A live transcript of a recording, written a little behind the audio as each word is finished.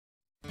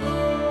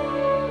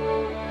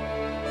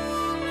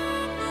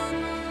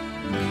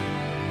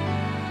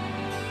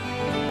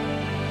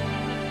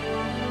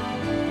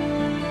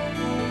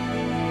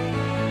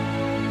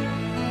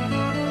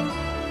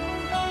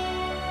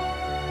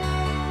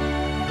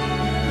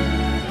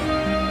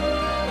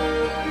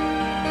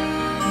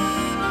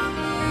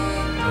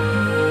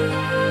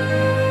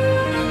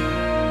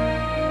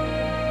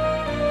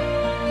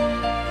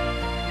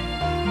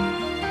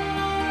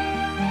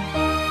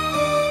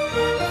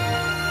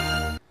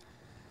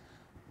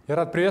Я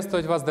рад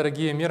приветствовать вас,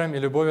 дорогие, миром и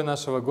любовью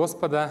нашего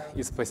Господа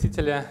и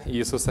Спасителя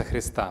Иисуса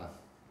Христа.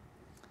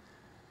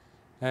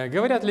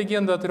 Говорят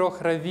легенды о 3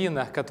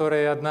 раввинах,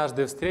 которые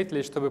однажды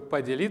встретились, чтобы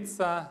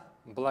поделиться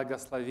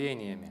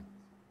благословениями.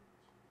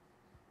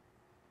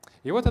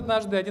 И вот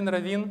однажды один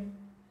раввин,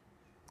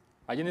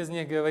 один из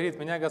них говорит: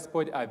 «Меня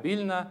Господь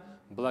обильно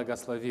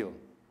благословил.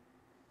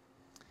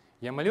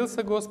 Я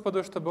молился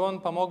Господу, чтобы Он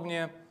помог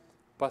мне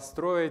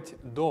построить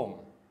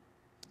дом.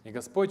 И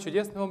Господь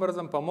чудесным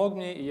образом помог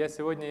мне, и я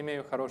сегодня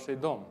имею хороший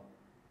дом».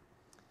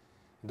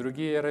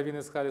 Другие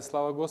раввины сказали: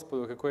 «Слава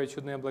Господу, какое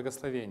чудное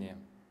благословение».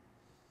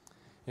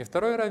 И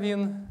второй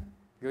раввин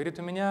говорит: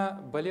 «У меня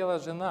болела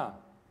жена,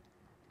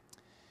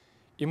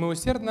 и мы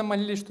усердно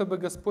молились, чтобы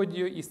Господь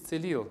ее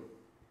исцелил.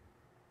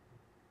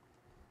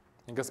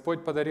 И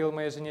Господь подарил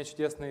моей жене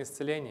чудесное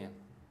исцеление.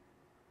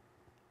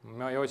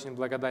 Я очень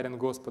благодарен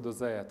Господу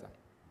за это».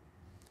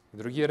 И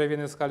другие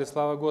раввины сказали: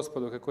 «Слава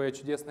Господу, какое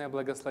чудесное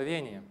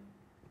благословение».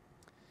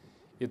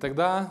 И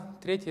тогда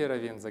третий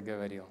раввин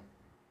заговорил.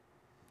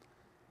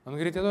 Он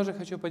говорит: «Я тоже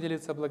хочу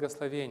поделиться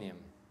благословением.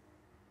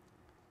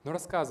 Ну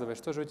рассказывай,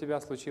 что же у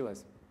тебя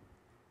случилось?»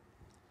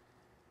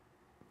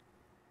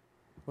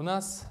 «У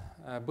нас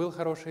был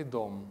хороший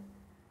дом,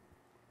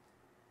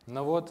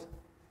 но вот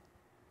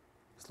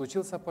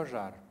случился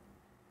пожар.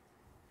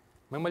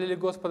 Мы молили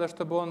Господа,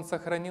 чтобы Он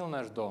сохранил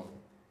наш дом,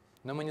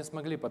 но мы не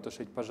смогли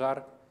потушить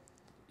пожар,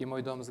 и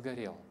мой дом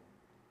сгорел.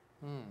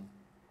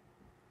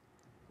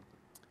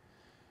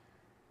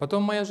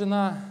 Потом моя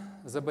жена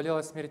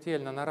заболела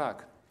смертельно на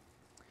рак,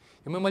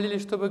 и мы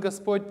молились, чтобы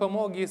Господь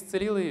помог и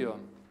исцелил ее,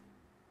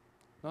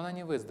 но она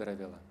не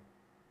выздоровела,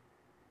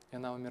 и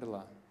она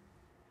умерла».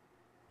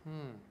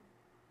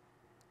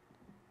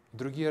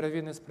 Другие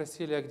раввины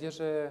спросили: «А где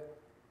же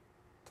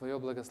твое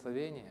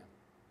благословение?»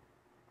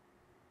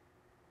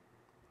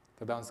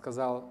 Тогда он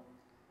сказал: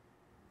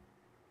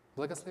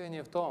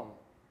 «Благословение в том,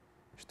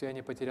 что я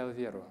не потерял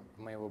веру в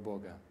моего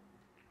Бога».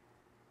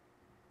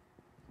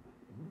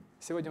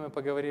 Сегодня мы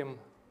поговорим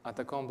о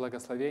таком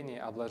благословении,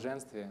 о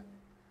блаженстве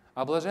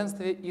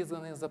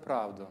изгнанных за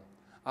правду,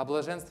 о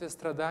блаженстве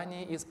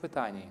страданий и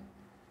испытаний.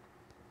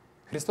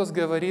 Христос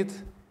говорит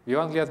в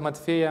Евангелии от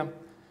Матфея,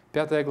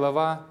 5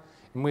 глава,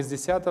 мы с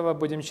 10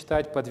 будем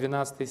читать по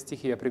 12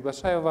 стихи. Я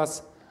приглашаю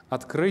вас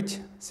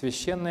открыть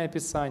Священное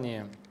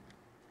Писание.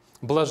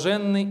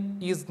 «Блаженны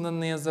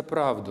изгнанные за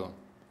правду,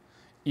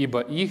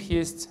 ибо их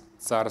есть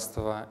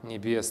Царство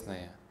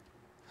Небесное.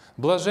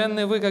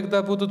 Блаженны вы,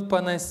 когда будут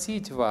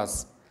поносить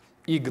вас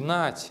и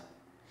гнать,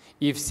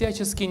 и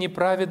всячески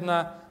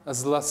неправедно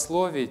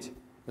злословить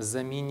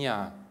за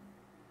Меня.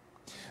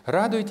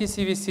 Радуйтесь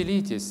и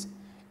веселитесь,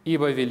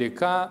 ибо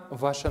велика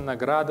ваша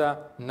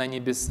награда на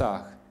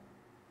небесах.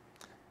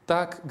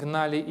 Так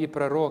гнали и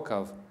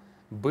пророков,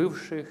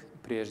 бывших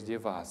прежде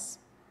вас».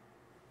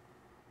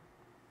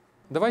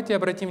 Давайте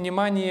обратим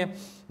внимание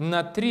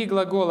на 3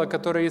 глагола,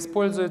 которые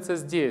используются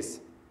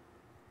здесь.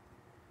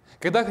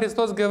 Когда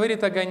Христос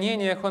говорит о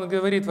гонениях, Он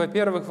говорит: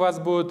 во-первых, вас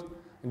будут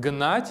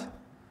гнать,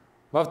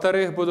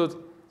 во-вторых, будут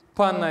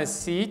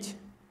поносить,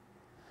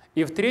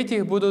 и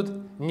в-третьих, будут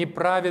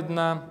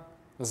неправедно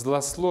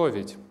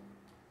злословить.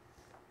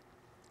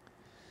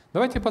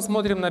 Давайте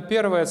посмотрим на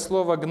первое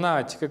слово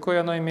 «гнать»,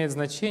 какое оно имеет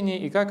значение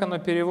и как оно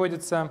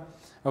переводится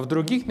в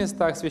других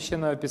местах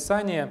Священного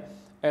Писания.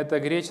 Это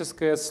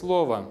греческое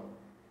слово.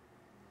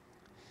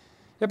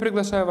 Я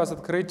приглашаю вас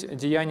открыть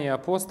Деяния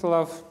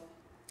апостолов,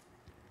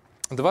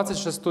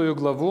 26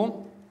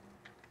 главу,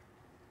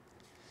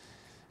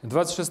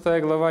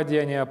 26 глава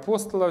Деяния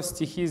апостолов,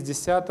 стихи с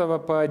 10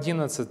 по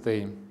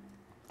 11.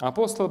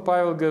 Апостол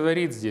Павел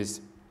говорит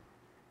здесь: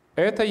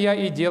 «Это я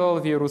и делал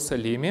в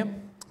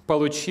Иерусалиме,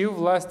 получив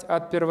власть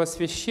от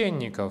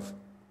первосвященников.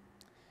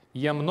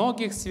 Я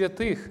многих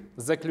святых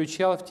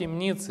заключал в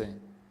темнице,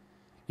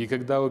 и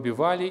когда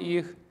убивали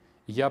их,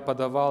 я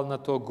подавал на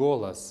то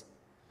голос.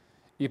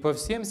 И по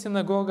всем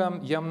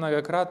синагогам я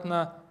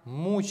многократно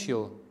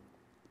мучил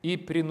и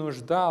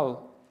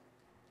принуждал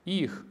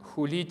их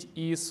хулить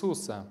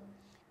Иисуса,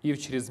 и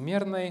в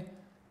чрезмерной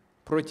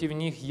против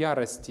них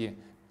ярости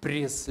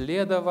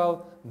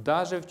преследовал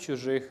даже в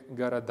чужих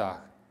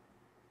городах».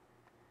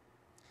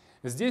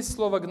 Здесь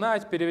слово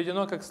 «гнать»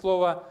 переведено как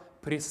слово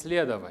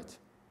 «преследовать».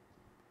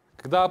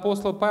 Когда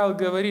апостол Павел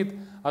говорит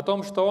о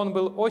том, что он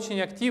был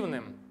очень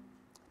активным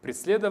в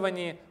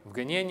преследовании, в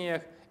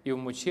гонениях и в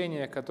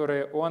мучениях,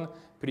 которые он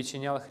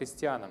причинял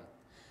христианам.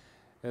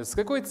 С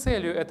какой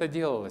целью это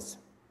делалось?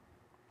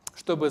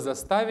 Чтобы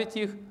заставить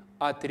их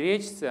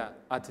отречься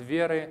от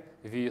веры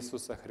в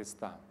Иисуса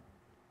Христа.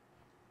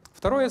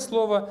 Второе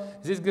слово,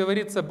 здесь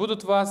говорится: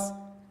 «будут вас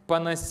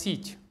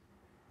поносить».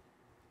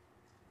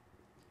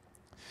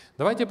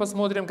 Давайте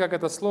посмотрим, как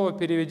это слово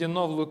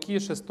переведено в Луки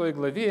 6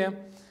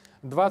 главе,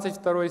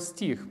 22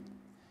 стих.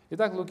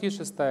 Итак, Луки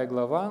 6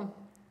 глава,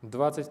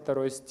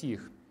 22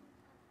 стих.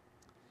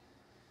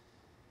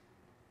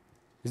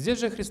 Здесь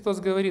же Христос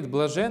говорит: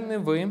 «Блаженны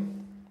вы,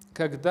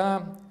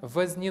 когда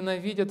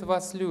возненавидят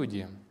вас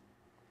люди,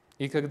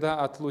 и когда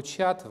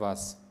отлучат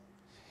вас,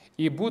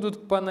 и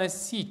будут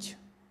поносить,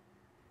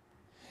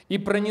 и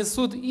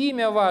пронесут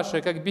имя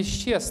ваше, как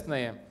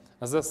бесчестное,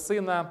 за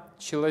Сына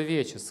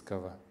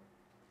Человеческого.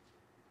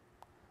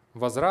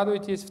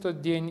 Возрадуйтесь в тот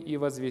день и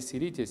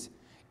возвеселитесь,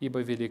 ибо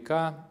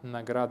велика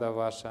награда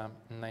ваша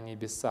на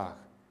небесах».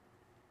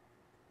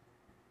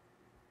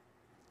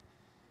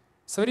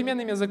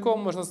 Современным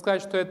языком можно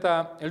сказать, что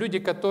это люди,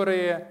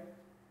 которые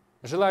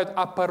желают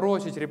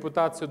опорочить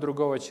репутацию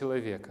другого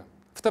человека,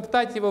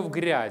 втоптать его в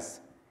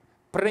грязь,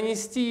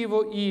 пронести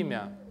его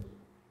имя,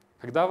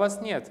 когда вас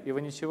нет, и вы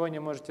ничего не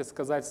можете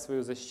сказать в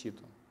свою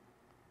защиту.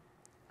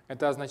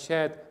 Это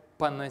означает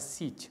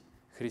поносить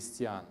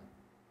христиан.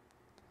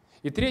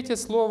 И третье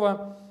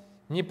слово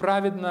 —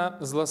 неправедно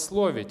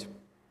злословить.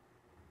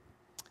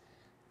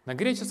 На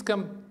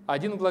греческом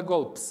один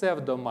глагол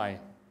 «псевдомай».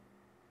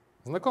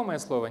 Знакомое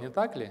слово, не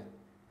так ли?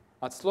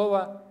 От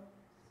слова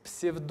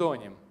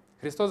 «псевдоним».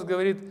 Христос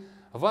говорит: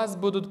 «Вас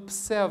будут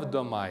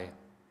псевдомай».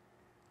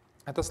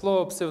 Это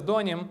слово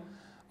 «псевдоним»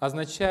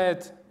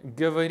 означает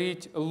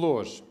говорить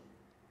ложь,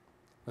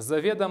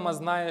 заведомо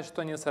зная,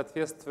 что не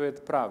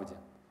соответствует правде.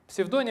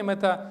 Псевдоним —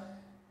 это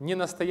не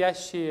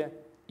настоящее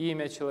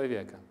имя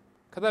человека.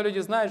 Когда люди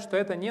знают, что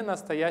это не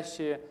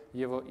настоящее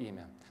его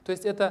имя. То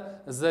есть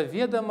это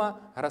заведомо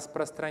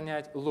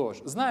распространять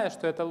ложь, зная,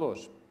 что это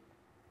ложь.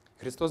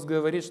 Христос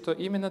говорит, что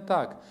именно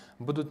так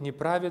будут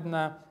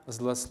неправедно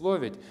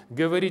злословить,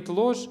 говорить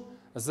ложь,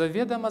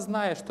 заведомо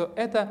зная, что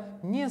это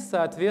не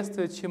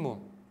соответствует чему?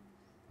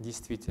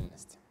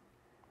 Действительности.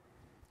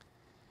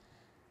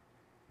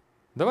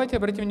 Давайте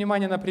обратим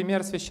внимание на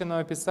пример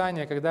Священного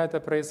Писания, когда это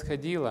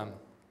происходило.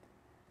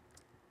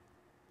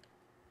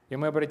 И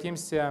мы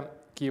обратимся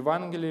к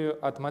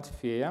Евангелию от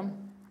Матфея,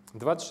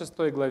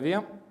 26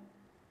 главе,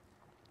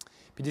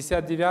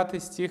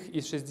 59 стих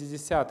и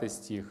 60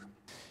 стих.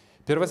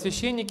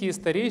 «Первосвященники и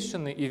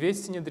старейшины и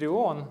весь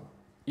Синедрион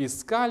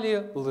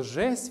искали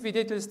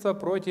лжесвидетельства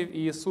против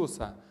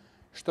Иисуса,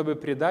 чтобы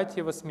предать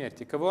Его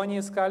смерти». Кого они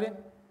искали?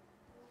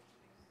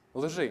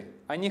 Лжи.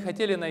 Они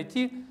хотели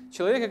найти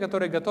человека,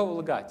 который готов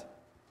лгать,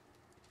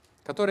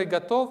 который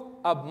готов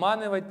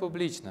обманывать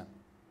публично.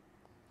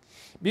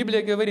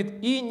 Библия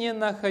говорит: «и не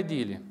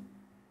находили».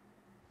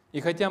 И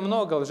хотя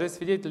много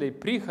лжесвидетелей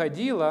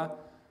приходило,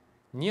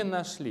 не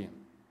нашли.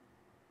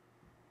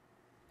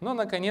 Но,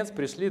 наконец,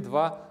 пришли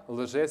два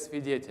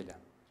лжесвидетеля.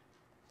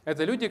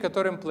 Это люди,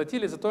 которым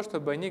платили за то,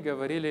 чтобы они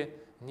говорили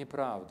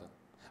неправду.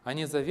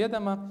 Они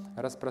заведомо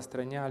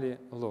распространяли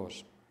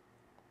ложь.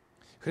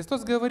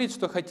 Христос говорит,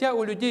 что хотя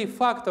у людей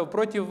фактов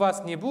против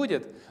вас не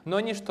будет, но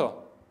они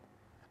что?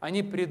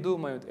 Они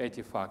придумают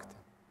эти факты.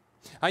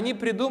 Они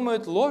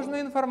придумают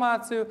ложную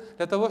информацию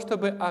для того,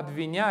 чтобы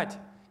обвинять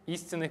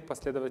истинных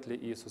последователей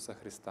Иисуса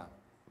Христа.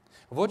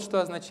 Вот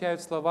что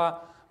означают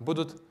слова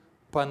 «будут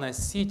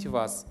поносить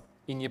вас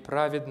и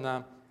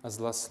неправедно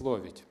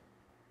злословить».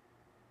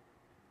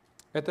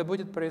 Это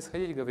будет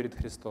происходить, говорит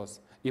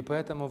Христос, и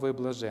поэтому вы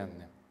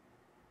блаженны.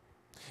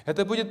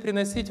 Это будет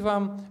приносить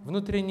вам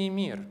внутренний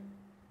мир,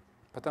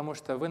 потому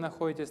что вы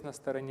находитесь на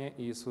стороне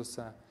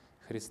Иисуса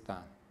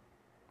Христа.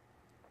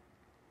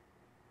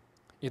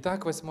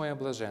 Итак, 8-е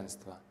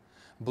блаженство.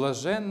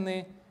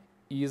 Блаженны,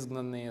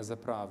 изгнанные за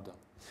правду.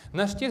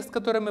 Наш текст,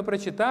 который мы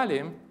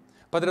прочитали,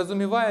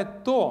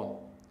 подразумевает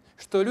то,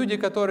 что люди,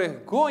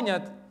 которых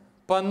гонят,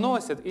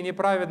 поносят и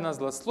неправедно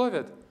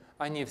злословят,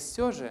 они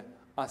все же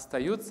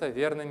остаются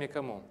верными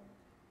кому?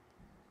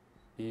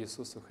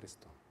 Иисусу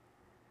Христу.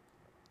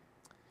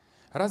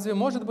 Разве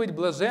может быть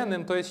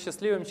блаженным, то есть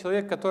счастливым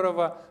человек,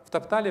 которого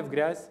втоптали в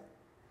грязь,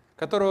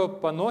 которого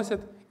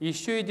поносят и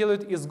еще и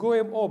делают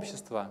изгоем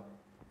общества?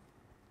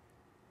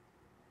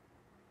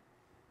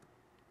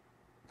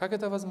 Как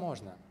это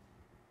возможно?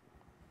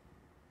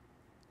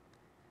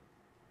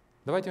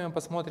 Давайте мы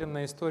посмотрим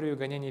на историю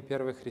гонений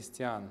первых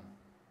христиан.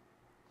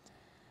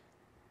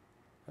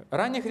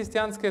 Ранняя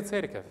христианская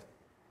церковь.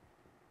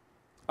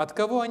 От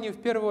кого они в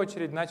первую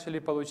очередь начали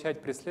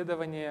получать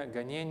преследование,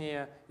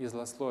 гонения и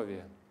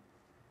злословие?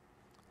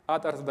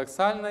 От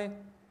ортодоксальной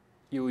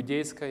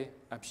иудейской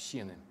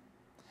общины.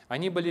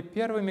 Они были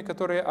первыми,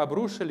 которые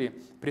обрушили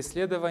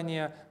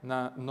преследование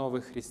на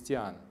новых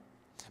христиан.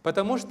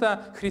 Потому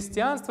что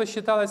христианство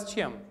считалось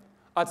чем?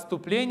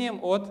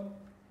 Отступлением от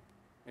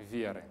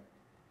веры.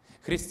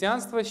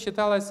 Христианство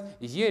считалось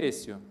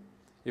ересью.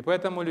 И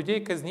поэтому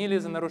людей казнили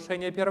за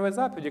нарушение первой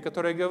заповеди,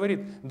 которая говорит: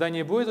 «Да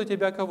не будет у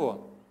тебя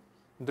кого?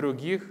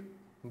 Других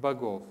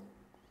богов».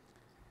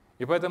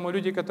 И поэтому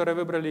люди, которые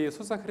выбрали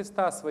Иисуса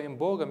Христа своим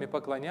Богом и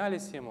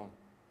поклонялись Ему,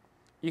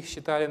 их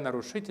считали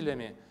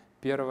нарушителями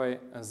первой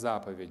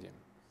заповеди.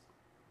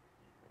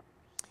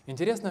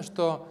 Интересно,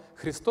 что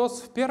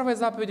Христос в первой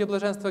заповеди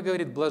блаженства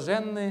говорит: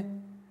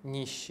 «Блаженны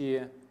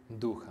нищие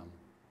духом».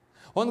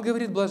 Он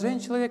говорит: блажен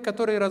человек,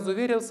 который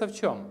разуверился в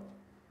чем?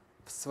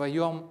 В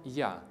своем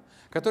 «я»,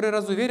 который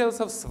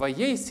разуверился в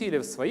своей силе,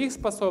 в своих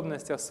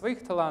способностях, в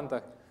своих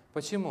талантах.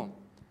 Почему?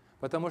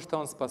 Потому что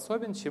он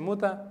способен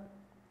чему-то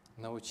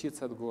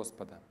научиться от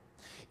Господа.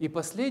 И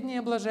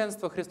последнее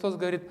блаженство, Христос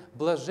говорит: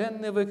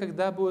 блаженны вы,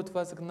 когда будут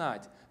вас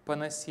гнать,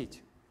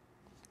 поносить.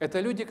 Это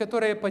люди,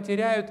 которые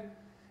потеряют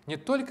не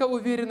только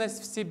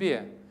уверенность в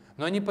себе,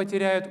 но они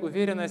потеряют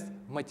уверенность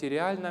в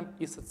материальном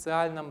и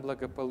социальном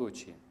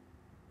благополучии.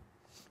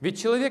 Ведь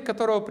человек,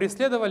 которого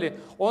преследовали,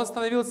 он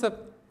становился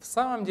в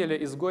самом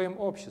деле изгоем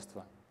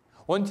общества.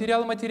 Он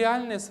терял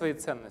материальные свои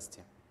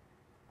ценности.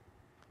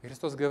 И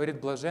Христос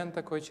говорит: блажен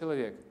такой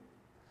человек.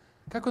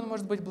 Как он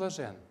может быть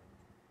блажен?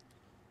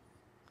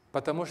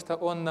 Потому что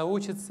он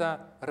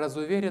научится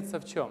разувериться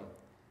в чем?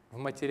 В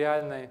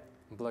материальной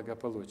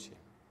благополучии.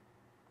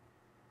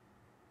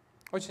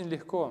 Очень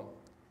легко,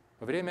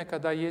 во время,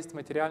 когда есть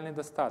материальный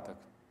достаток,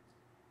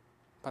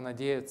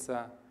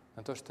 понадеяться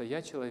на то, что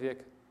я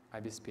человек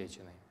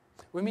обеспеченный.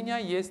 У меня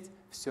есть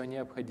все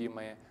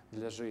необходимое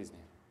для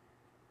жизни.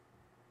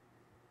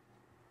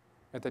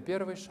 Это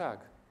первый шаг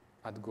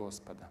от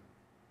Господа.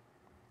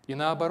 И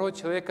наоборот,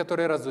 человек,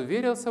 который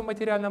разуверился в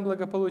материальном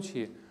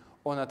благополучии,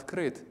 он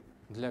открыт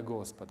для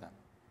Господа.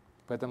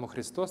 Поэтому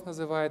Христос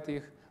называет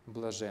их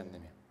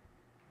блаженными.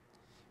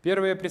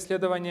 Первые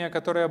преследования,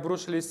 которые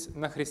обрушились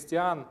на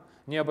христиан,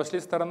 не обошли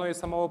стороной и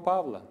самого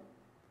Павла.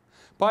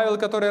 Павел,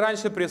 который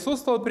раньше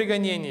присутствовал при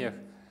гонениях,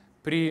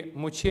 при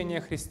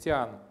мучениях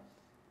христиан,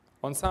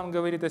 он сам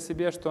говорит о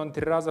себе, что он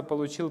 3 раза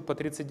получил по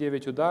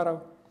 39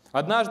 ударов.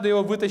 Однажды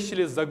его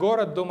вытащили за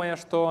город, думая,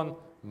 что он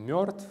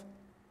мертв.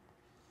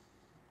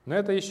 Но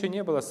это еще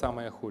не было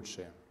самое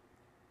худшее.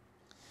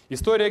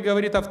 История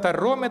говорит о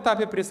втором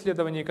этапе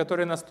преследований,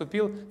 который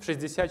наступил в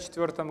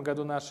 64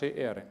 году нашей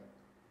эры.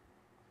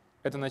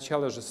 Это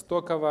начало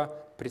жестокого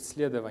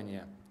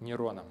преследования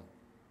Нероном.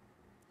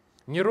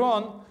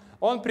 Нерон,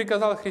 он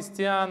приказал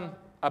христиан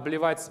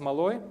обливать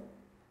смолой,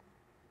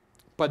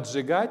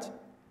 поджигать,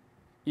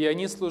 и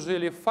они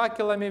служили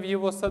факелами в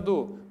его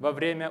саду во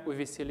время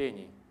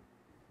увеселений,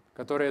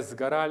 которые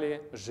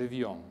сгорали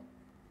живьем.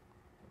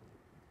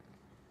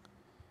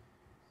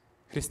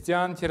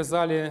 Христиан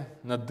терзали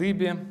на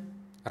дыбе,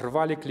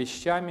 рвали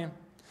клещами,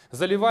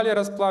 заливали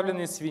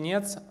расплавленный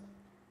свинец,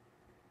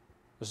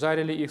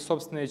 жарили их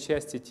собственные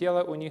части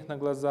тела у них на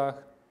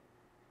глазах.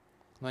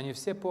 Но они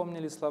все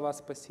помнили слова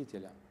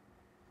Спасителя.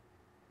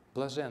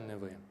 Блаженны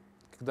вы,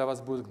 когда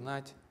вас будут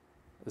гнать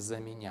за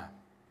меня.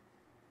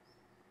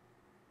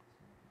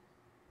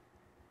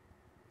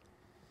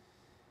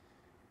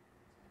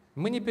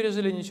 Мы не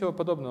пережили ничего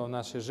подобного в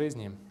нашей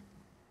жизни,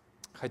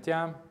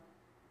 хотя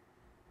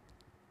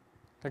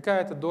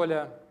какая-то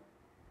доля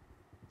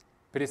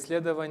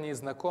преследований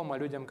знакома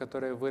людям,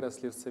 которые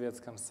выросли в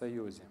Советском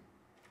Союзе.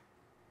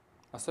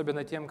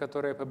 Особенно тем,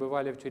 которые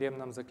побывали в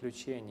тюремном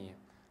заключении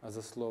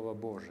за Слово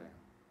Божие.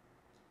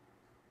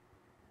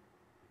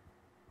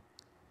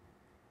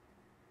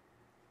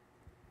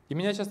 И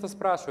меня часто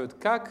спрашивают,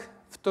 как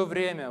в то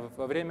время,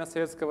 во время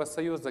Советского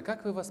Союза,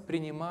 как вы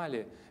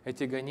воспринимали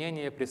эти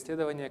гонения,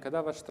 преследования,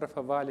 когда вас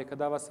штрафовали,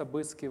 когда вас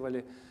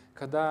обыскивали,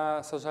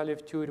 когда сажали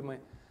в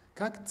тюрьмы?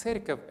 Как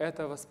церковь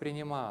это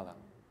воспринимала?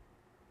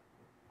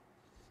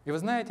 И вы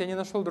знаете, я не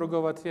нашел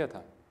другого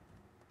ответа.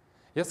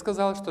 Я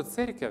сказал, что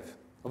церковь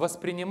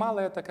воспринимала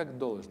это как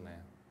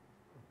должное.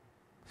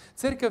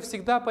 Церковь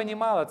всегда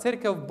понимала,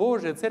 Церковь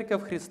Божия,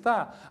 Церковь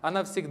Христа,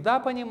 она всегда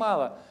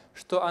понимала,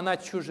 что она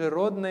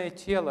чужеродное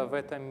тело в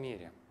этом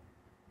мире.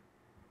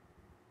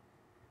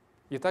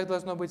 И так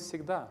должно быть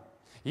всегда.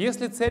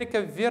 Если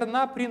церковь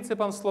верна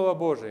принципам Слова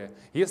Божия,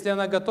 если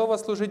она готова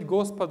служить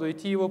Господу,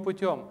 идти Его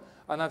путем,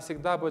 она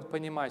всегда будет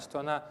понимать, что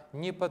она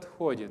не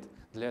подходит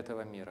для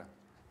этого мира.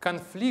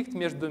 Конфликт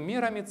между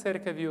миром и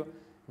церковью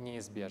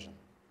неизбежен.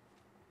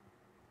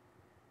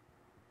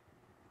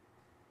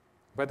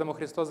 Поэтому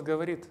Христос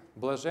говорит: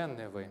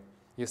 блаженны вы,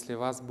 если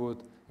вас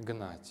будут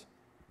гнать.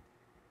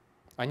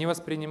 Они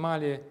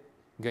воспринимали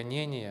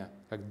гонения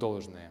как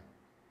должное.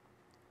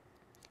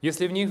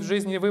 Если в них в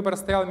жизни выбор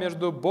стоял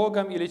между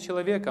Богом или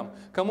человеком,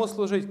 кому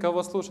служить,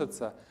 кого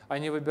слушаться,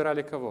 они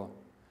выбирали кого?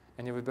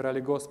 Они выбирали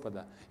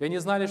Господа. И они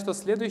знали, что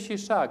следующий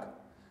шаг,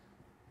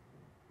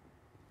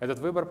 этот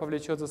выбор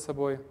повлечет за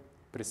собой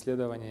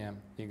преследование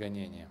и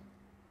гонение.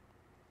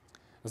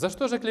 За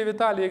что же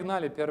клеветали и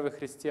гнали первых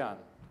христиан?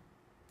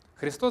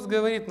 Христос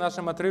говорит в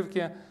нашем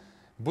отрывке: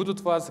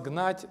 будут вас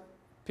гнать,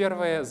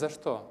 первое, за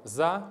что?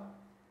 За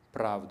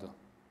правду.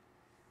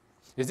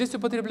 И здесь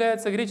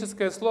употребляется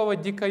греческое слово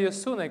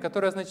 «дикаесунai»,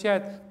 которое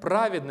означает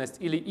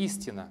праведность или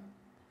истина.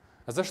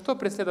 За что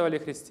преследовали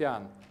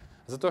христиан?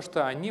 За то,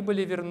 что они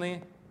были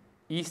верны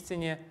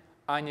истине,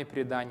 а не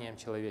преданиям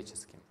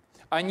человеческим.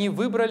 Они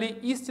выбрали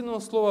истину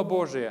Слова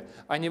Божия,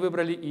 они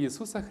выбрали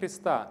Иисуса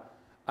Христа,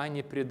 а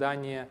не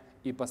предания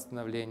и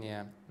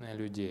постановления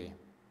людей.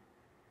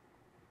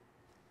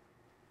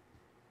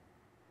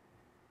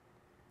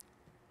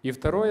 И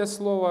второе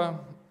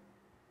слово,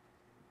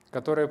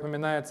 которое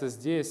упоминается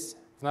здесь,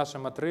 в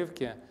нашем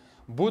отрывке: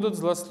 «будут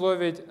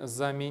злословить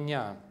за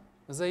меня»,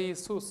 за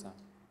Иисуса.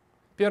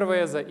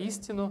 Первое за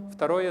истину,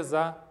 второе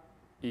за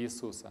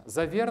Иисуса.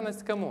 За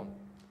верность кому?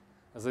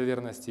 За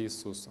верность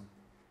Иисусу.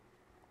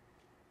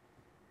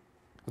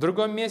 В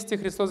другом месте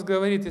Христос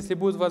говорит: если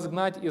будут вас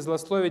гнать и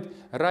злословить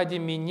ради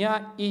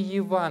меня и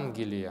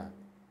Евангелия.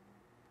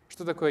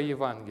 Что такое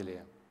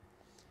Евангелие?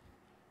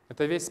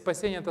 Это весь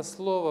спасение, это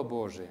Слово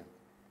Божие.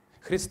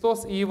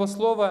 Христос и Его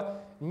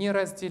Слово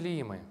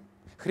неразделимы.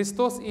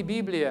 Христос и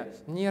Библия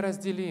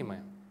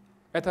неразделимы.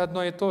 Это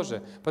одно и то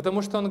же,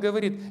 потому что Он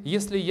говорит,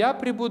 если я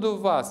пребуду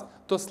в вас,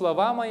 то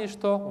слова мои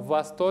что? В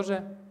вас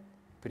тоже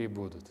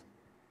пребудут.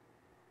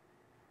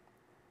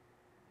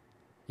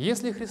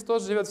 Если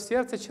Христос живет в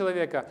сердце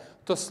человека,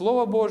 то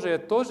Слово Божие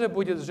тоже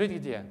будет жить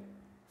где?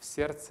 В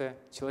сердце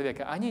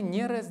человека. Они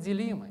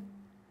неразделимы.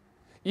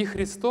 И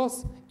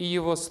Христос, и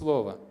Его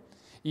Слово.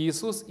 И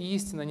Иисус и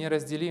истина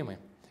неразделимы.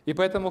 И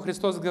поэтому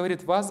Христос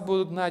говорит, вас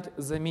будут гнать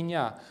за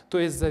Меня, то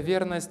есть за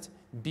верность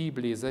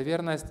Библии, за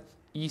верность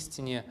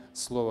истине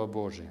Слова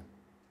Божия.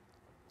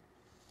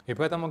 И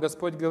поэтому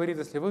Господь говорит,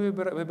 если вы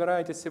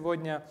выбираете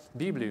сегодня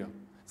Библию,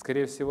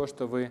 скорее всего,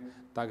 что вы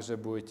также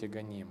будете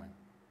гонимы.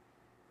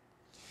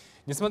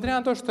 Несмотря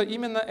на то, что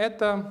именно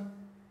это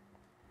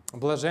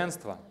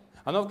блаженство,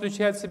 оно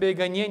включает в себя и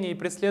гонение, и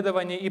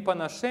преследование, и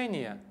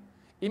поношение,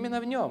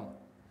 именно в нем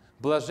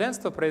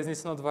блаженство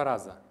произнесено 2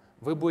 раза.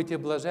 Вы будете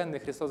блаженны,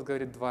 Христос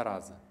говорит 2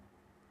 раза.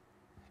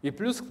 И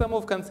плюс к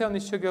тому, в конце Он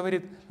еще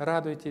говорит,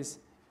 радуйтесь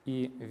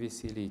и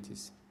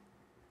веселитесь.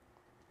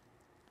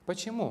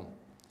 Почему?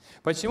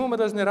 Почему мы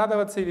должны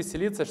радоваться и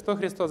веселиться? Что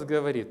Христос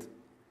говорит?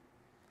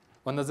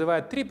 Он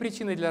называет 3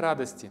 причины для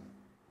радости.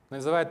 Он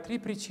называет 3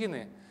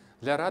 причины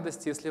для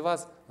радости, если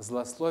вас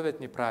злословят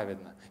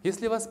неправедно,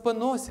 если вас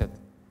поносят,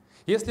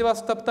 если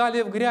вас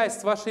втоптали в грязь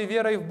с вашей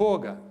верой в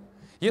Бога,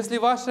 если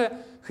вашу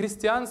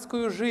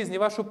христианскую жизнь и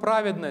вашу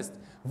праведность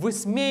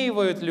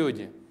высмеивают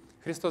люди.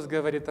 Христос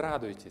говорит,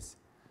 радуйтесь.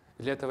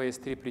 Для этого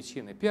есть 3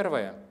 причины.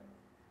 Первая,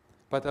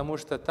 потому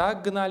что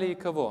так гнали и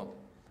кого?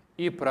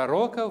 И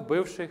пророков,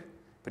 бывших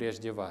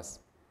прежде вас.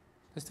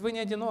 То есть вы не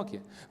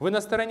одиноки. Вы на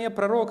стороне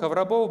пророков,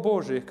 рабов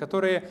Божиих,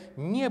 которые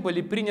не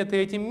были приняты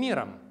этим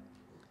миром.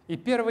 И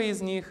первый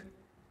из них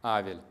 –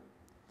 Авель.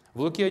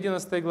 В Луки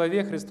 11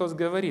 главе Христос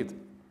говорит,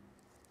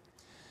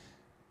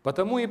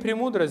 «Потому и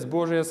премудрость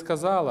Божия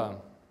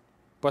сказала,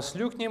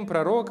 пошлю к ним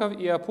пророков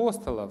и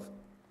апостолов,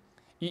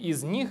 и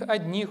из них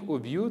одних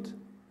убьют,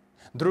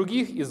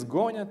 других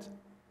изгонят,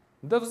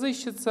 да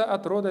взыщется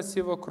от рода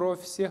сего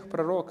кровь всех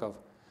пророков,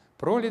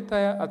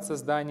 пролитая от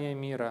создания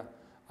мира,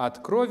 от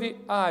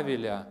крови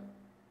Авеля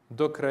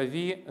до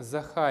крови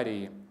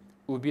Захарии,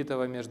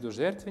 убитого между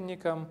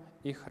жертвенником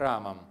и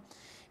храмом.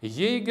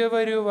 Ей,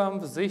 говорю вам,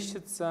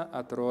 взыщется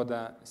от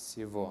рода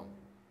сего».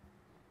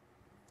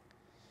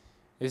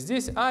 И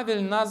здесь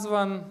Авель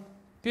назван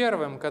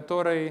первым,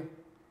 который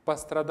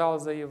пострадал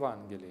за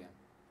Евангелие.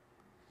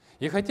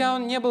 И хотя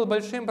он не был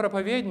большим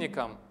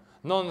проповедником,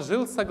 но он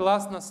жил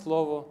согласно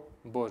Слову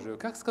Божию.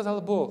 Как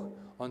сказал Бог,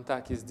 он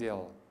так и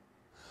сделал.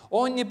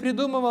 Он не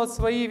придумывал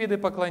свои виды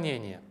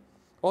поклонения.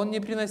 Он не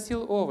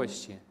приносил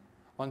овощи.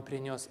 Он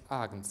принес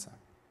агнца.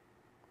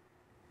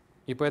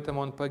 И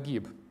поэтому он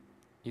погиб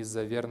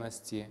из-за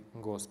верности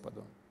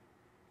Господу.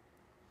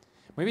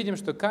 Мы видим,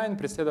 что Каин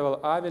преследовал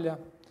Авеля.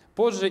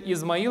 Позже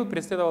Измаил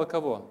преследовал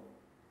кого?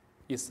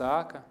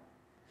 Исаака.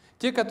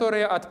 Те,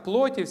 которые от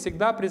плоти,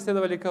 всегда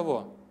преследовали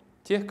кого?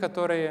 Тех,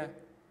 которые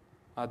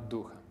от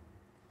духа.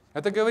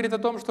 Это говорит о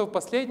том, что в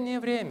последнее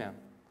время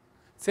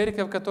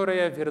церковь,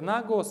 которая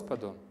верна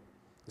Господу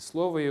и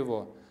Слову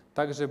Его,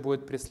 также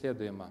будет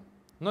преследуема.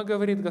 Но,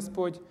 говорит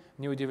Господь,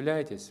 не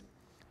удивляйтесь,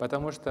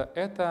 потому что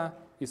это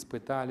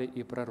испытали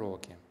и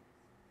пророки.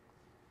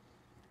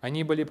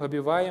 Они были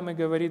побиваемы,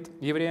 говорит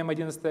Евреям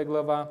 11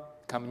 глава,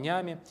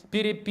 камнями,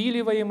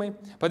 перепиливаемы,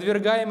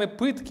 подвергаемы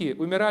пытке,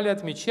 умирали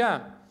от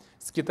меча,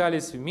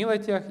 скитались в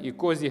милотях и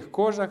козьих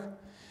кожах,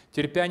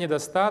 терпя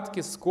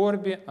недостатки,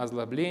 скорби,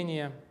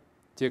 озлобления,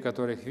 те,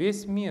 которых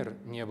весь мир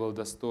не был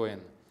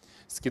достоин,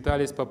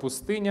 скитались по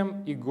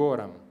пустыням и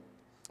горам,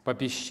 по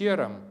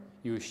пещерам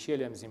и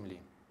ущельям земли.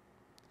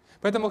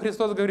 Поэтому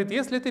Христос говорит,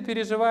 если ты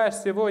переживаешь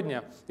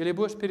сегодня или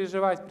будешь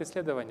переживать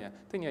преследование,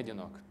 ты не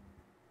одинок.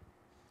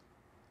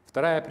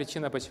 Вторая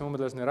причина, почему мы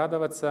должны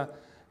радоваться,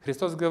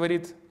 Христос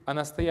говорит о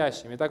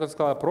настоящем. И так Он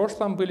сказал, о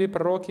прошлом были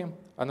пророки,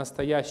 о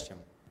настоящем.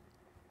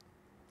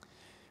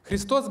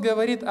 Христос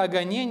говорит о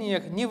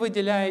гонениях, не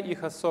выделяя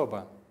их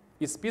особо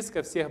из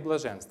списка всех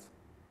блаженств.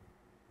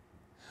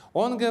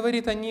 Он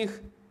говорит о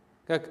них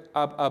как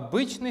об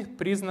обычных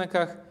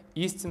признаках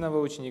истинного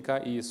ученика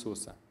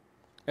Иисуса.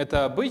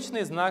 Это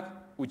обычный знак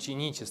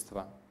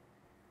ученичества.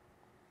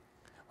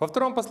 Во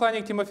втором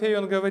послании к Тимофею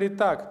он говорит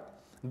так,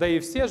 «Да и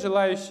все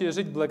желающие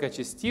жить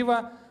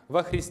благочестиво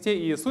во Христе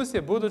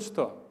Иисусе будут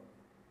что?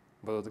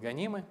 Будут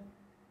гонимы».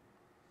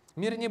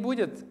 Мир не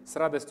будет с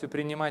радостью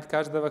принимать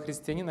каждого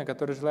христианина,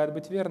 который желает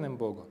быть верным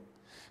Богу.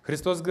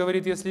 Христос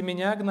говорит, если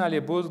меня гнали,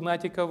 будут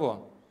гнать и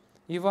кого?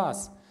 И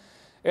вас.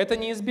 Это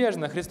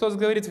неизбежно. Христос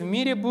говорит, в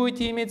мире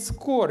будете иметь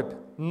скорбь,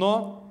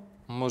 но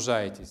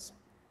мужайтесь.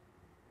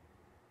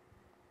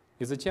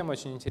 И затем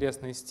очень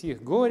интересный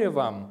стих. «Горе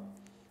вам,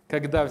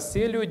 когда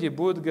все люди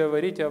будут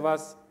говорить о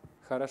вас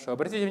хорошо».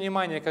 Обратите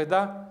внимание,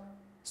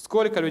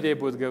 сколько людей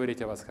будут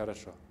говорить о вас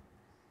хорошо?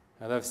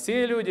 Когда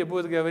все люди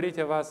будут говорить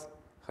о вас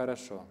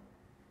хорошо.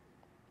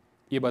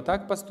 «Ибо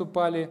так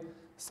поступали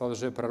с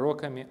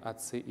лжепророками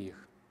отцы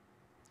их».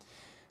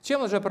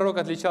 Чем лжепророк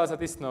отличался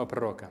от истинного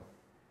пророка?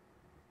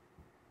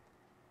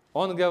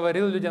 Он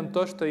говорил людям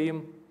то, что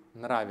им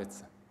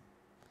нравится.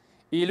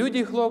 И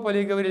люди хлопали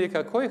и говорили,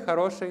 какой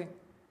хороший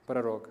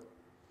пророк.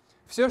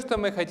 Все, что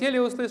мы хотели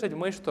услышать,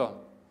 мы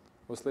что?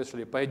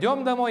 Услышали.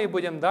 Пойдем домой и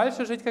будем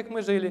дальше жить, как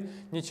мы жили.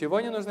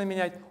 Ничего не нужно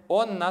менять.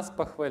 Он нас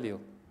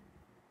похвалил.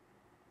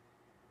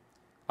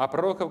 А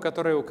пророков,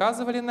 которые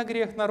указывали на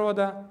грех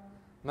народа,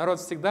 народ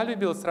всегда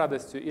любил с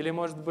радостью или,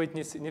 может быть,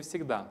 не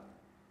всегда?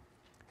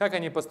 Как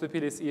они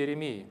поступили с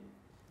Иеремией?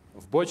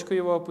 В бочку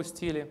его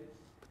опустили,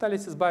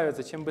 пытались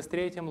избавиться, чем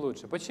быстрее, тем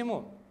лучше.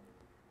 Почему?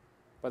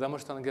 Потому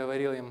что он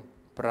говорил им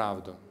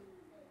правду.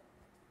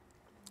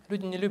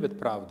 Люди не любят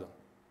правду.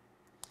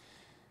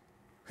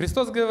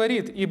 Христос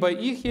говорит, ибо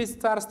их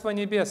есть Царство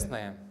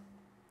Небесное.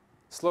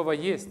 Слово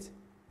 «есть»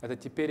 — это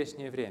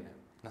теперешнее время,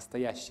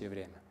 настоящее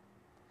время.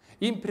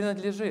 Им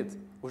принадлежит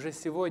уже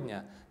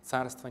сегодня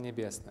Царство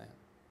Небесное.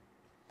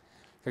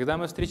 Когда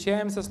мы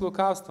встречаемся с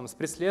лукавством, с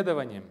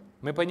преследованием,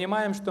 мы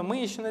понимаем, что мы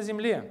еще на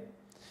земле,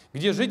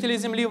 где жители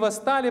земли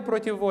восстали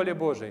против воли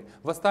Божией,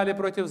 восстали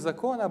против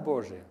закона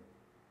Божия.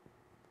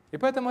 И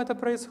поэтому это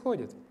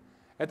происходит.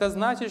 Это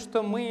значит,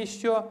 что мы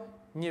еще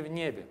не в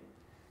небе.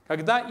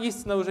 Когда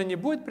истина уже не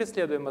будет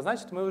преследуема,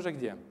 значит, мы уже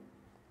где?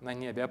 На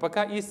небе. А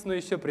пока истину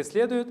еще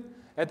преследуют,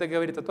 это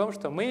говорит о том,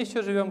 что мы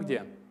еще живем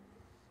где?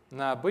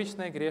 На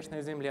обычной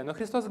грешной земле. Но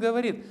Христос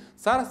говорит,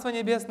 Царство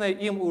Небесное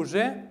им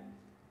уже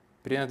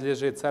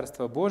принадлежит,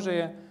 Царство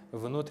Божие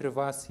внутрь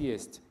вас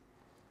есть.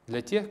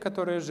 Для тех,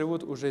 которые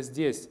живут уже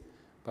здесь,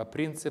 по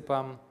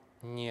принципам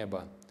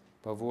неба,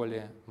 по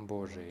воле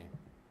Божией.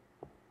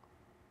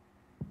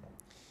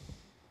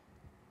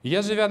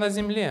 Я, живя на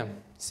земле,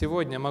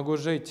 сегодня могу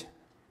жить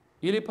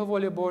или по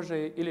воле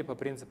Божией, или по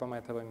принципам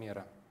этого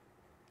мира.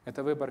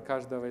 Это выбор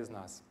каждого из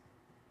нас.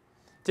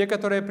 Те,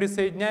 которые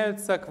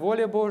присоединяются к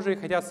воле Божией,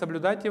 хотят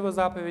соблюдать Его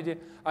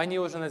заповеди, они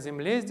уже на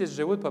земле здесь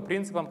живут по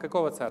принципам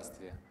какого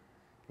царствия?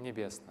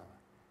 Небесного.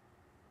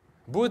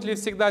 Будет ли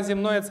всегда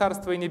земное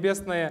царство и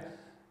небесное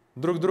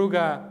друг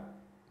друга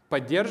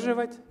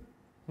поддерживать?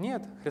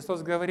 Нет.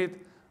 Христос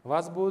говорит,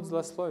 вас будут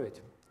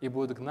злословить и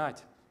будут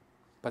гнать,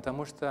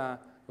 потому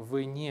что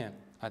вы не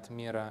от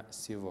мира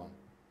сего.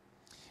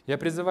 Я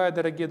призываю,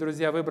 дорогие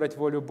друзья, выбрать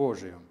волю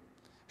Божию,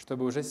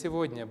 чтобы уже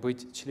сегодня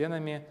быть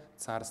членами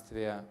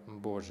Царствия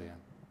Божия.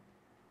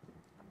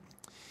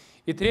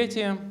 И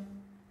третья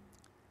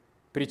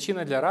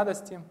причина для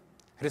радости.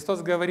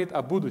 Христос говорит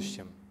о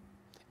будущем.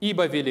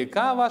 «Ибо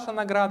велика ваша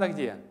награда»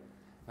 где?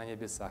 На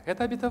небесах.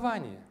 Это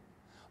обетование.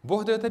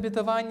 Бог дает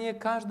обетование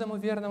каждому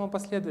верному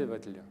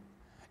последователю.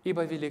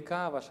 «Ибо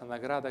велика ваша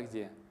награда»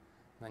 где?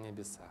 На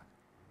небесах.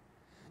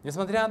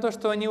 Несмотря на то,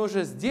 что они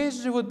уже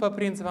здесь живут по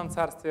принципам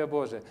Царствия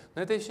Божия,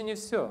 но это еще не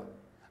все.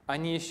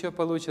 Они еще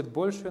получат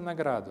большую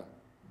награду.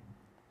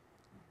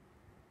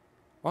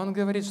 Он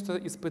говорит, что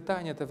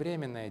испытание – это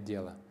временное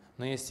дело,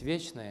 но есть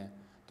вечное,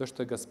 то,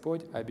 что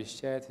Господь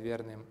обещает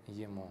верным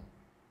Ему.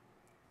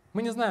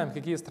 Мы не знаем,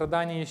 какие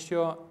страдания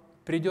еще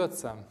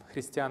придется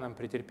христианам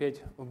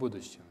претерпеть в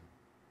будущем.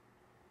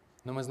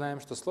 Но мы знаем,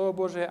 что Слово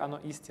Божие, оно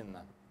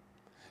истинно.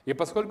 И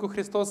поскольку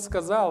Христос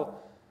сказал,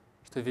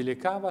 что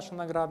велика ваша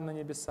награда на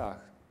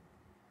небесах,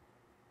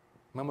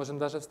 мы можем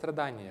даже в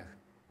страданиях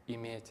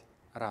иметь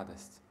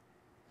радость.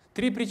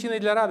 3 причины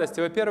для радости.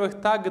 Во-первых,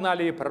 так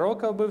гнали и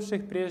пророков,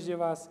 бывших прежде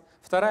вас.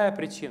 Вторая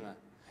причина.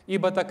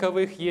 Ибо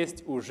таковых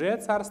есть уже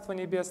Царство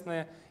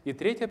Небесное. И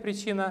третья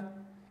причина.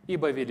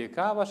 Ибо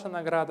велика ваша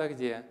награда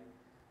где?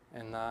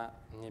 На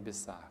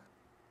небесах.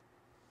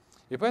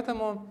 И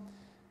поэтому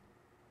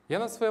я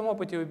на своем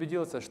опыте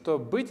убедился, что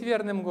быть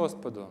верным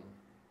Господу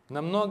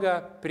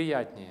намного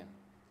приятнее,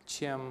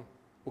 чем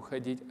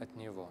уходить от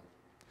Него.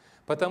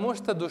 Потому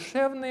что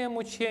душевные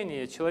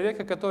мучения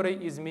человека,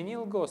 который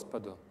изменил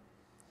Господу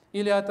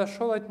или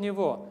отошел от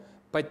Него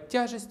под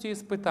тяжестью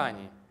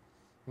испытаний,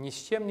 ни с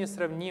чем не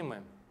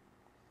сравнимы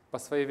по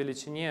своей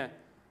величине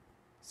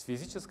с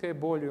физической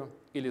болью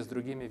или с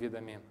другими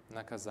видами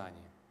наказаний.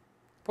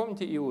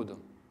 Помните Иуду,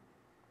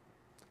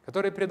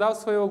 который, предав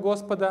своего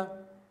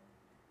Господа,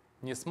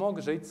 не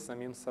смог жить с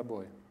самим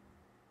собой.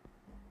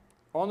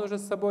 Он уже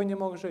с собой не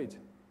мог жить.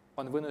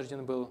 Он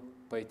вынужден был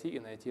пойти и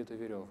найти эту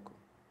веревку.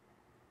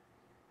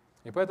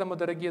 И поэтому,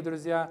 дорогие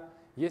друзья,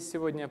 есть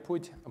сегодня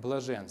путь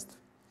блаженств.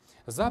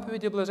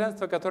 Заповеди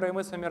блаженства, которые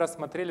мы с вами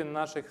рассмотрели на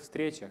наших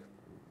встречах,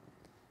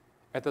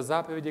 это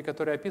заповеди,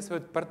 которые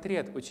описывают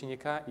портрет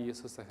ученика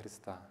Иисуса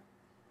Христа.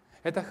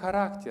 Это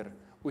характер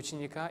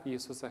ученика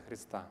Иисуса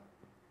Христа.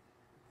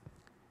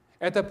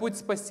 Это путь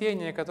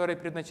спасения, который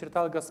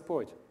предначертал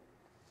Господь.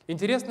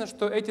 Интересно,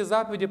 что эти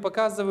заповеди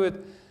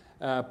показывают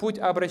путь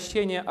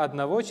обращения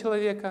одного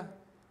человека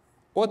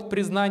от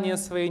признания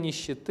своей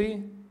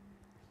нищеты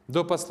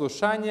до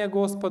послушания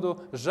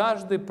Господу,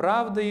 жажды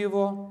правды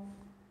Его,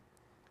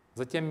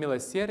 затем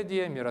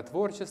милосердие,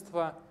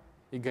 миротворчество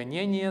и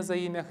гонение за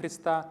имя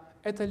Христа.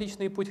 Это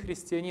личный путь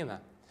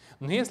христианина.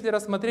 Но если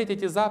рассмотреть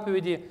эти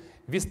заповеди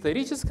в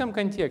историческом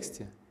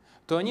контексте,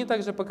 то они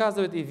также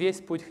показывают и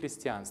весь путь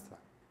христианства.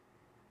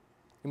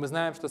 И мы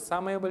знаем, что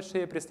самые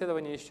большие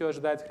преследования еще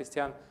ожидают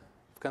христиан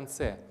в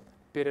конце,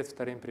 перед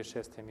вторым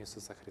пришествием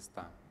Иисуса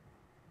Христа.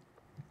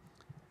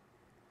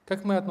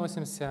 Как мы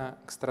относимся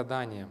к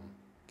страданиям,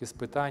 к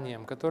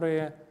испытаниям,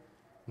 которые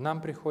нам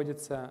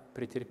приходится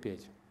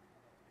претерпеть?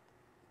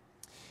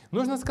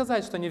 Нужно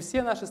сказать, что не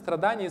все наши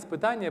страдания и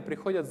испытания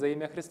приходят за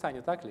имя Христа,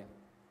 не так ли?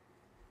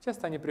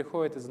 Часто они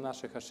приходят из-за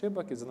наших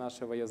ошибок, из-за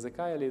нашего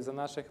языка или из-за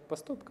наших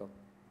поступков.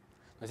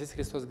 Но здесь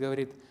Христос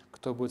говорит,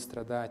 кто будет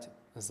страдать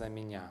за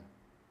меня.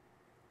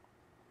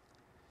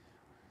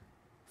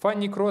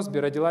 Фанни Кросби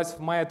родилась в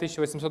мае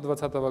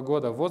 1820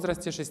 года. В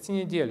возрасте 6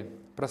 недель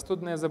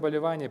простудное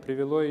заболевание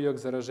привело ее к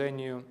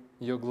заражению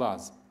ее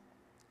глаз.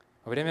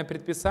 Во время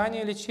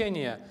предписания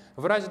лечения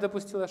врач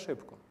допустил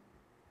ошибку,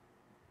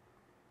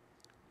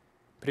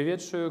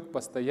 приведшую к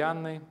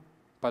постоянной,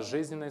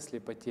 пожизненной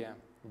слепоте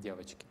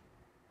девочки.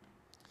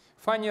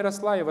 Фанни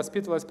росла и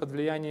воспитывалась под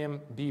влиянием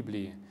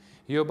Библии.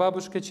 Ее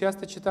бабушка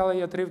часто читала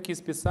ей отрывки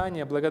из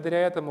Писания. Благодаря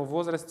этому в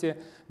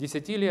возрасте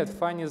 10 лет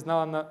Фанни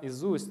знала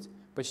наизусть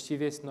почти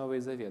весь Новый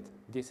Завет.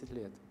 10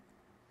 лет.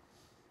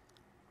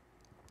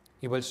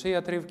 И большие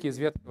отрывки из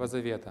Ветхого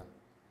Завета.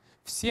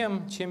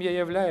 «Всем, чем я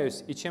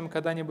являюсь и чем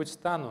когда-нибудь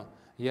стану,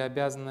 я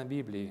обязана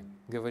Библии»,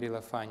 —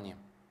 говорила Фанни.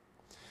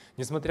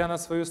 Несмотря на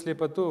свою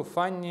слепоту,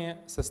 Фанни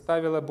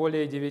составила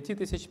более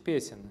 9000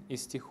 песен и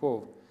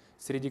стихов,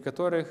 среди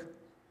которых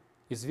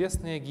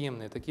известные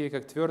гимны, такие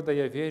как «Твердо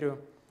я верю»,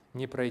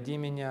 «Не пройди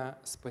меня,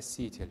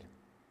 Спаситель».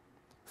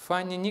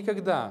 Фанни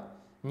никогда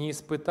не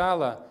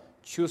испытала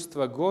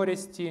чувства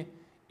горести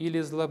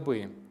или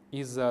злобы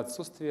из-за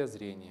отсутствия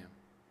зрения.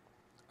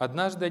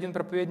 Однажды один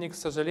проповедник с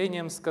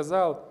сожалением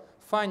сказал: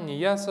 «Фанни,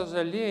 я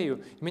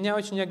сожалею, меня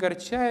очень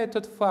огорчает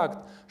тот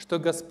факт, что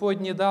Господь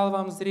не дал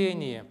вам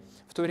зрение,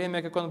 в то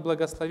время как Он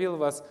благословил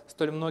вас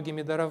столь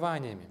многими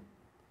дарованиями».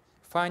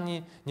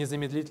 Фанни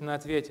незамедлительно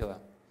ответила: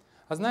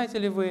 «А знаете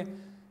ли вы,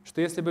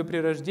 что если бы при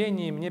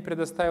рождении мне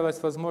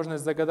предоставилась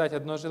возможность загадать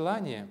одно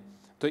желание,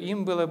 то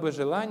им было бы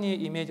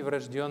желание иметь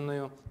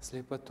врожденную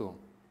слепоту?»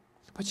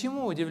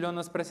 «Почему?» –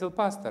 удивленно спросил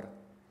пастор.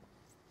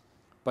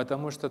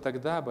 «Потому что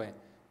тогда бы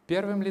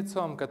первым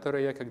лицом,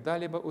 которое я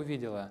когда-либо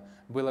увидела,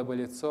 было бы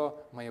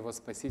лицо моего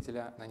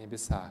Спасителя на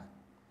небесах».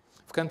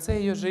 В конце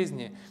ее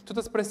жизни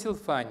кто-то спросил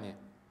Фанни: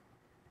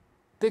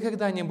 «Ты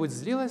когда-нибудь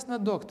злилась на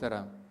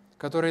доктора,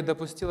 который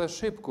допустил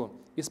ошибку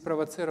и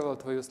спровоцировал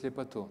твою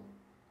слепоту?»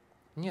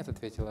 «Нет», —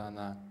 ответила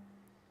она.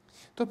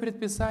 «То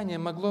предписание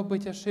могло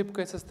быть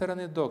ошибкой со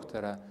стороны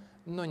доктора,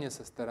 но не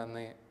со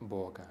стороны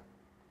Бога».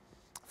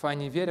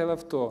 Фанни верила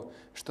в то,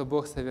 что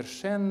Бог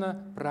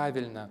совершенно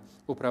правильно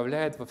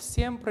управляет во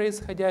всем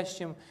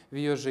происходящем в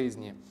ее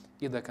жизни,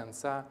 и до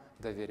конца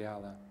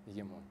доверяла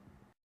Ему.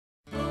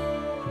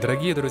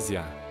 Дорогие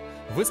друзья,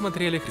 вы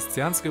смотрели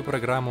христианскую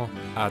программу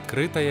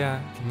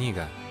 «Открытая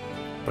книга».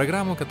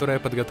 Программу, которая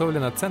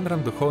подготовлена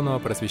Центром Духовного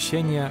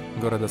просвещения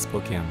города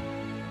Спокейн.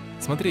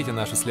 Смотрите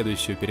нашу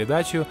следующую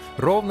передачу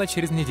ровно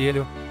через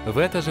неделю в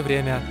это же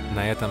время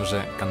на этом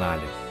же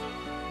канале.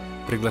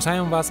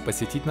 Приглашаем вас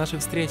посетить наши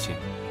встречи,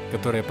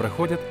 которые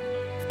проходят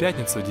в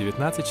пятницу в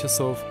 19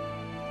 часов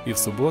и в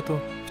субботу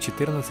в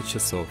 14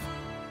 часов.